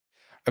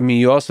I mean,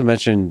 you also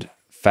mentioned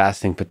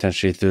fasting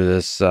potentially through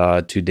this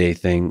 2-day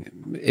thing.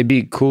 It'd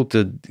be cool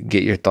to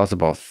get your thoughts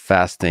about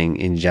fasting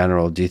in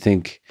general. Do you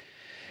think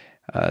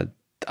uh,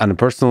 on a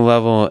personal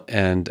level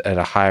and at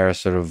a higher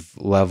sort of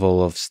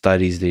level of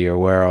studies that you're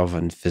aware of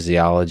and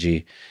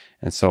physiology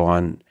and so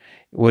on,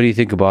 what do you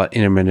think about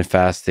intermittent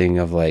fasting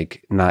of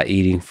like not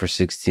eating for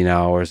 16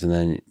 hours and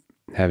then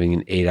having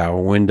an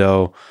 8-hour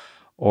window,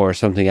 or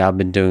something I've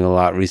been doing a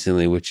lot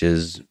recently, which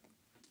is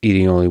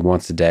eating only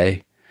once a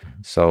day?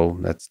 So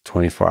that's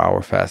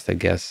 24-hour fast, I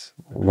guess,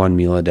 one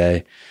meal a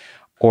day,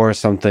 or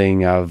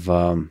something I've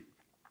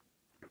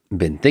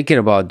been thinking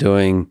about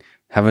doing,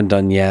 haven't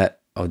done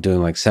yet, of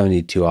doing like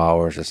 72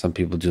 hours, or some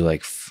people do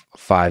like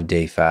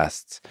 5-day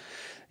fasts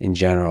in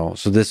general.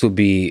 So this would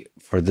be,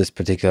 for this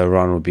particular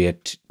run, would be a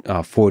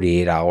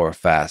 48-hour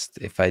fast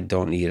if I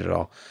don't eat at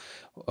all.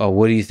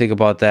 What do you think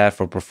about that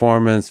for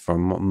performance, for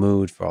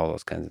mood, for all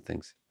those kinds of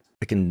things?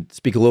 I can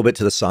speak a little bit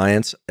to the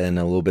science and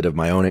a little bit of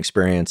my own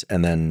experience,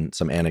 and then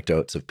some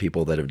anecdotes of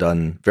people that have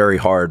done very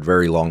hard,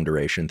 very long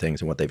duration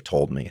things and what they've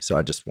told me. So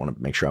I just want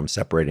to make sure I'm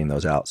separating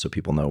those out so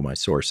people know my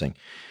sourcing.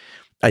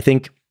 I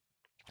think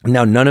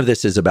now none of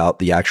this is about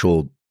the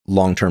actual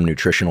long-term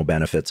nutritional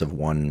benefits of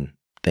one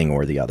thing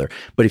or the other.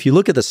 But if you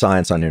look at the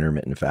science on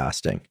intermittent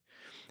fasting,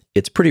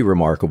 it's pretty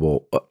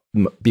remarkable.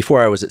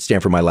 Before I was at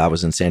Stanford, my lab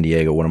was in San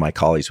Diego. One of my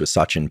colleagues was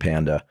Sachin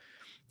Panda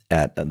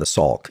at the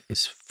Salk.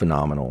 He's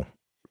phenomenal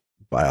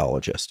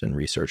biologist and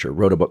researcher,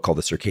 wrote a book called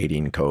The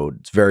Circadian Code.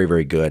 It's very,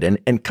 very good,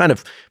 and kind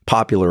of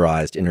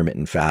popularized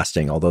intermittent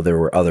fasting, although there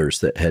were others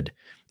that had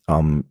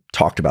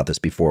talked about this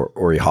before.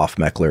 Ori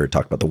Hofmeckler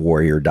talked about the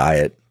warrior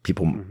diet.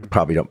 People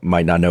probably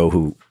might not know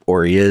who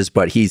Ori is,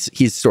 but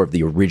he's sort of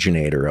the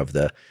originator of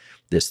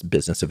this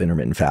business of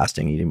intermittent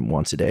fasting, eating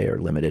once a day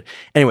or limited.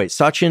 Anyway,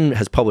 Sachin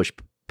has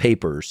published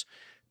papers,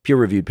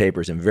 peer-reviewed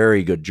papers in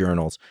very good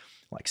journals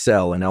like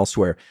Cell and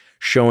elsewhere,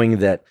 showing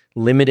that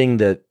limiting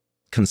the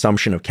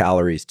consumption of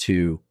calories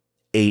to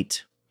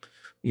 8,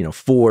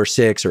 4,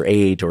 6, or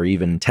 8, or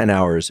even 10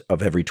 hours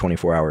of every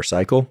 24-hour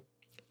cycle,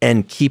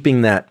 and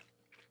keeping that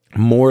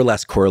more or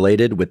less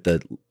correlated with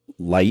the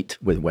light,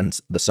 with when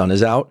the sun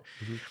is out,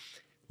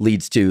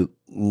 leads to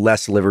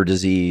less liver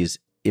disease,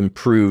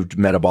 improved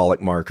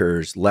metabolic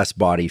markers, less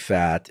body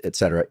fat, et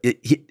cetera.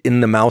 In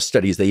the mouse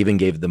studies, they even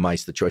gave the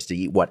mice the choice to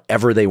eat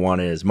whatever they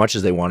wanted, as much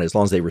as they wanted, as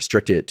long as they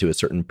restricted it to a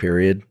certain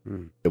period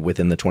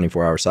within the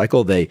 24-hour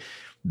cycle.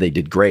 They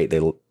did great.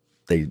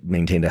 They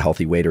maintained a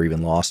healthy weight or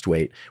even lost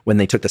weight. When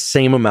they took the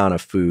same amount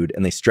of food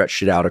and they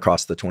stretched it out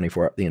across the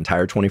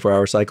entire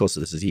 24-hour cycle, so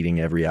this is eating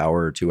every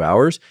hour or 2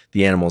 hours,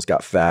 the animals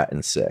got fat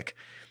and sick.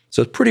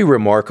 So it's pretty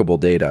remarkable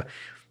data.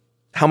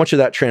 How much of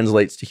that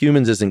translates to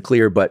humans isn't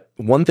clear, but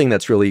one thing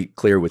that's really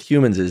clear with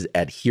humans is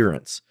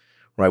adherence,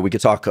 right? We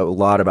could talk a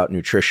lot about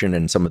nutrition,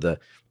 and some of the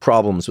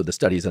problems with the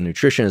studies on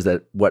nutrition is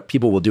that what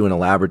people will do in a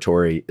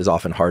laboratory is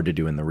often hard to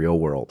do in the real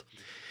world.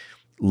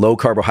 Low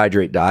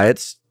carbohydrate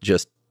diets,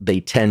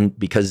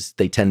 because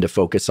they tend to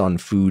focus on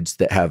foods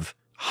that have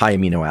high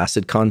amino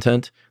acid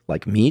content,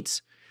 like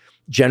meats.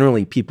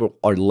 Generally, people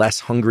are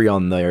less hungry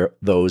on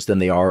those than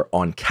they are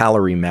on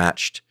calorie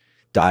matched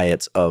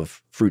diets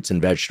of fruits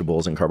and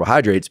vegetables and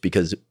carbohydrates,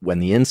 because when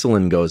the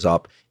insulin goes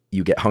up,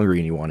 you get hungry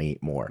and you want to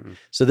eat more.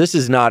 So this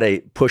is not a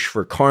push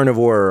for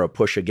carnivore or a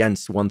push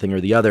against one thing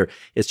or the other.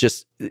 It's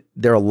just,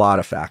 there are a lot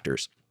of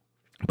factors.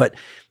 But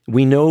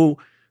we know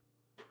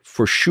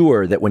for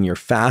sure that when you're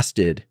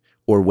fasted,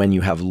 or when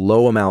you have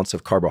low amounts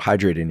of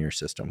carbohydrate in your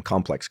system,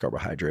 complex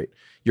carbohydrate,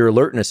 your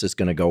alertness is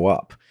going to go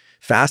up.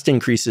 Fast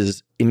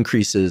increases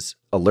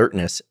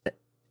alertness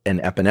and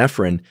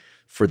epinephrine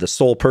for the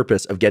sole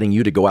purpose of getting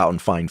you to go out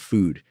and find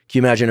food. Can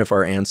you imagine if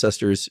our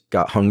ancestors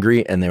got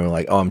hungry and they were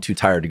like, oh, I'm too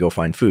tired to go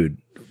find food?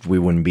 We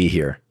wouldn't be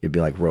here. It'd be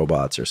like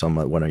robots, or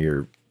one of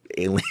your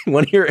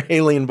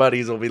alien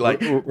buddies will be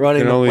like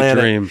running the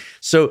planet. Dream.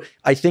 So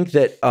I think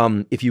that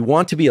if you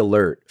want to be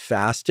alert,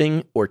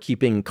 fasting or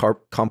keeping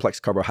complex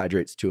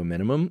carbohydrates to a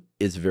minimum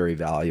is very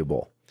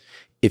valuable.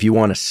 If you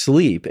want to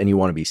sleep and you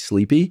want to be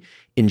sleepy,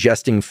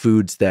 ingesting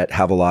foods that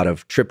have a lot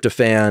of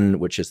tryptophan,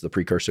 which is the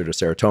precursor to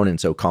serotonin,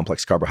 so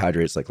complex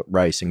carbohydrates like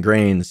rice and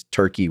grains,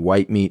 turkey,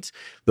 white meats,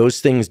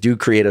 those things do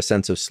create a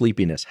sense of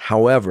sleepiness.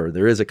 However,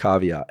 there is a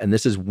caveat, and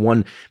this is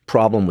one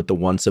problem with the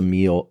once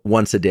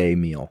a day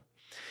meal,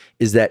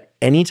 is that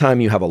anytime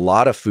you have a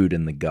lot of food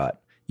in the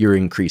gut, you're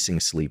increasing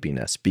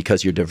sleepiness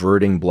because you're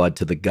diverting blood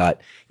to the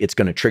gut. It's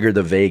going to trigger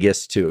the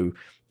vagus to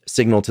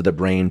signal to the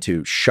brain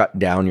to shut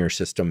down your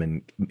system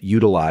and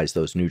utilize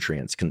those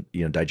nutrients,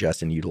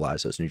 digest and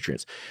utilize those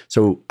nutrients.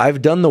 So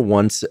I've done the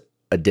once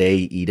a day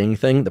eating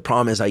thing. The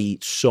problem is I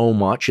eat so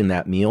much in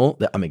that meal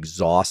that I'm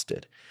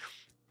exhausted.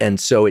 And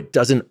so it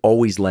doesn't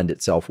always lend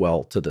itself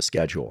well to the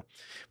schedule.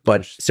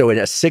 But so in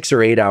a 6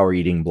 or 8 hour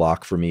eating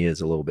block for me is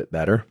a little bit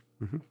better.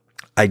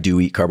 I do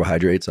eat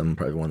carbohydrates. I'm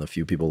probably one of the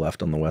few people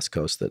left on the West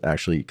Coast that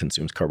actually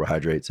consumes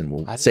carbohydrates and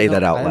will say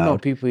that out I don't know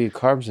loud. people eat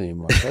carbs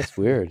anymore. That's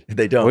weird.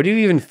 They don't. Where do you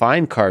even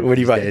find carbs What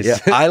do you these find? days?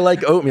 Yeah, I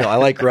like oatmeal. I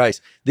like rice.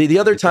 The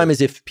other time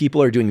is if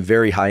people are doing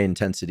very high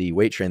intensity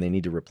weight training, they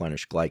need to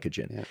replenish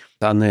glycogen.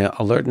 Yeah. On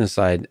the alertness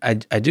side, I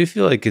do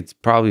feel like it's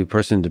probably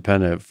person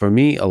dependent. For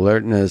me,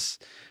 alertness,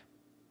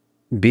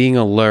 being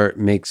alert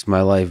makes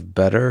my life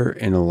better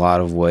in a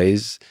lot of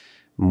ways,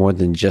 more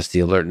than just the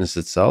alertness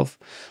itself.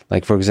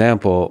 Like, for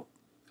example,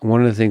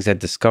 one of the things I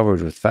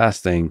discovered with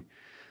fasting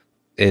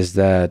is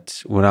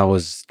that when I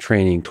was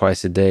training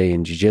twice a day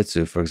in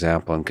jiu-jitsu, for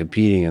example, and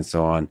competing and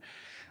so on,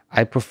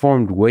 I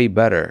performed way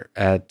better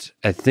at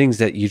things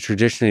that you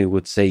traditionally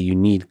would say you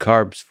need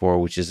carbs for,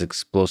 which is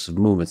explosive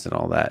movements and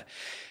all that.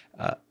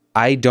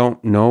 I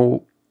don't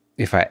know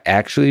if I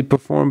actually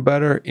perform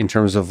better in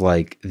terms of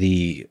like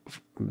the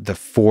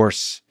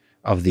force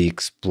of the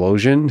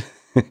explosion,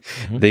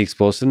 the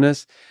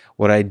explosiveness.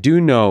 What I do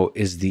know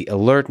is the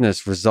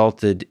alertness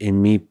resulted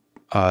in me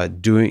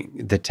doing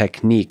the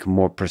technique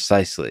more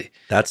precisely.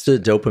 That's the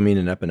dopamine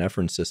and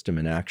epinephrine system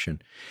in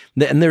action.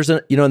 And there's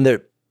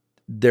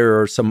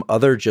there are some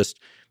other just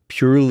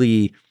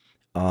purely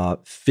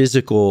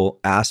physical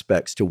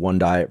aspects to one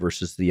diet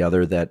versus the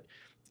other that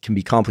can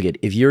be complicated.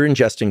 If you're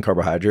ingesting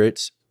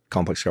carbohydrates,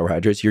 complex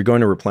carbohydrates, you're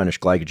going to replenish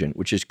glycogen,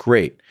 which is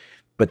great,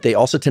 but they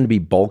also tend to be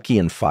bulky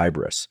and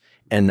fibrous.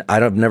 And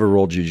I've never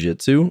rolled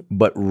jiu-jitsu,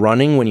 but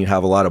running when you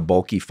have a lot of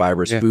bulky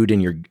fibrous food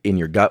in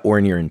your gut or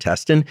in your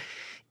intestine,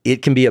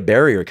 it can be a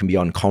barrier. It can be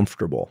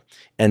uncomfortable.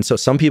 And so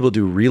some people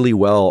do really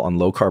well on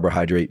low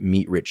carbohydrate,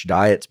 meat-rich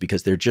diets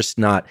because they're just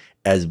not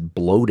as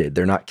bloated.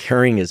 They're not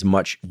carrying as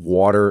much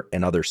water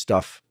and other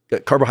stuff.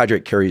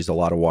 Carbohydrate carries a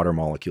lot of water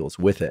molecules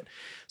with it.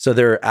 So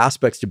there are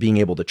aspects to being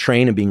able to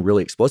train and being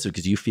really explosive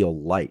because you feel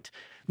light.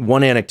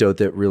 One anecdote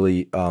that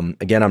really,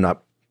 again, I'm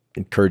not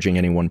encouraging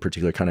any one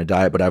particular kind of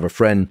diet, but I have a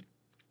friend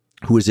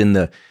who was in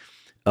the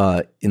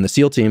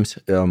SEAL teams.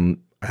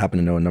 I happen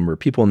to know a number of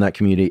people in that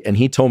community, and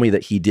he told me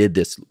that he did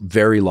this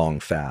very long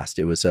fast.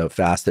 It was a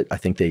fast that I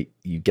think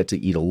you get to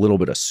eat a little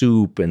bit of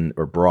soup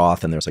or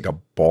broth, and there's like a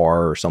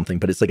bar or something,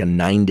 but it's like a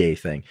 9-day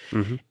thing.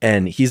 Mm-hmm.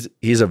 And he's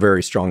a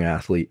very strong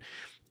athlete,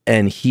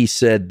 and he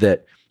said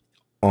that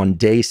on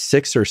day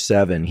 6 or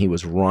 7, he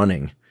was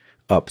running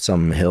up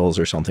some hills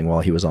or something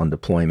while he was on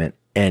deployment,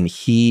 and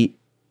he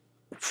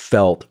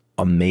felt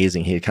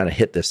amazing. He had kind of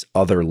hit this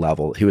other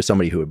level. He was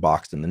somebody who had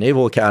boxed in the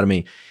Naval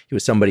Academy. He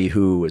was somebody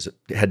who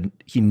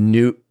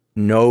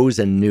knows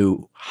and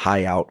knew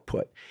high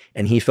output.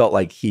 And he felt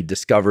like he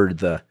discovered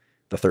the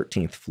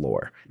 13th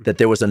floor, that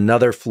there was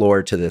another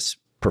floor to this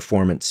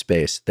performance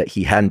space that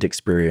he hadn't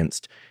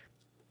experienced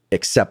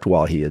except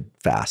while he had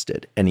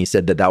fasted. And he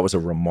said that was a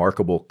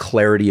remarkable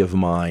clarity of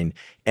mind,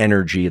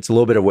 energy. It's a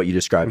little bit of what you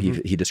described.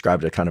 Mm-hmm. He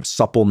described a kind of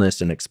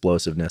suppleness and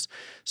explosiveness.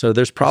 So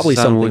there's probably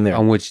something there.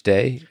 On which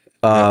day?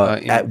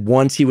 At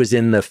once he was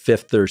in the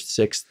 5th or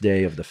 6th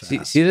day of the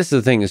fast. See, this is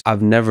the thing is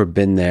I've never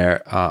been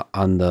there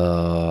on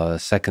the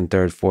 2nd,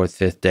 3rd,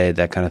 4th, 5th day,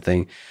 that kind of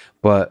thing.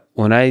 But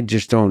when I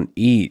just don't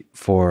eat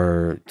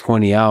for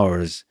 20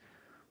 hours,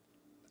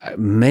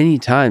 many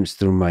times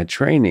through my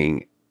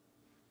training,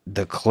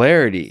 the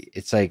clarity,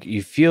 it's like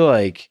you feel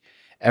like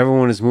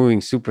everyone is moving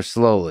super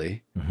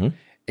slowly, mm-hmm.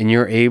 and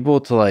you're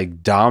able to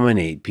like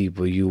dominate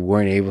people you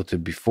weren't able to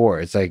before.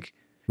 It's like,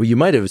 well, you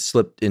might have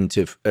slipped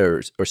into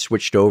or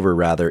switched over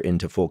rather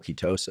into full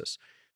ketosis.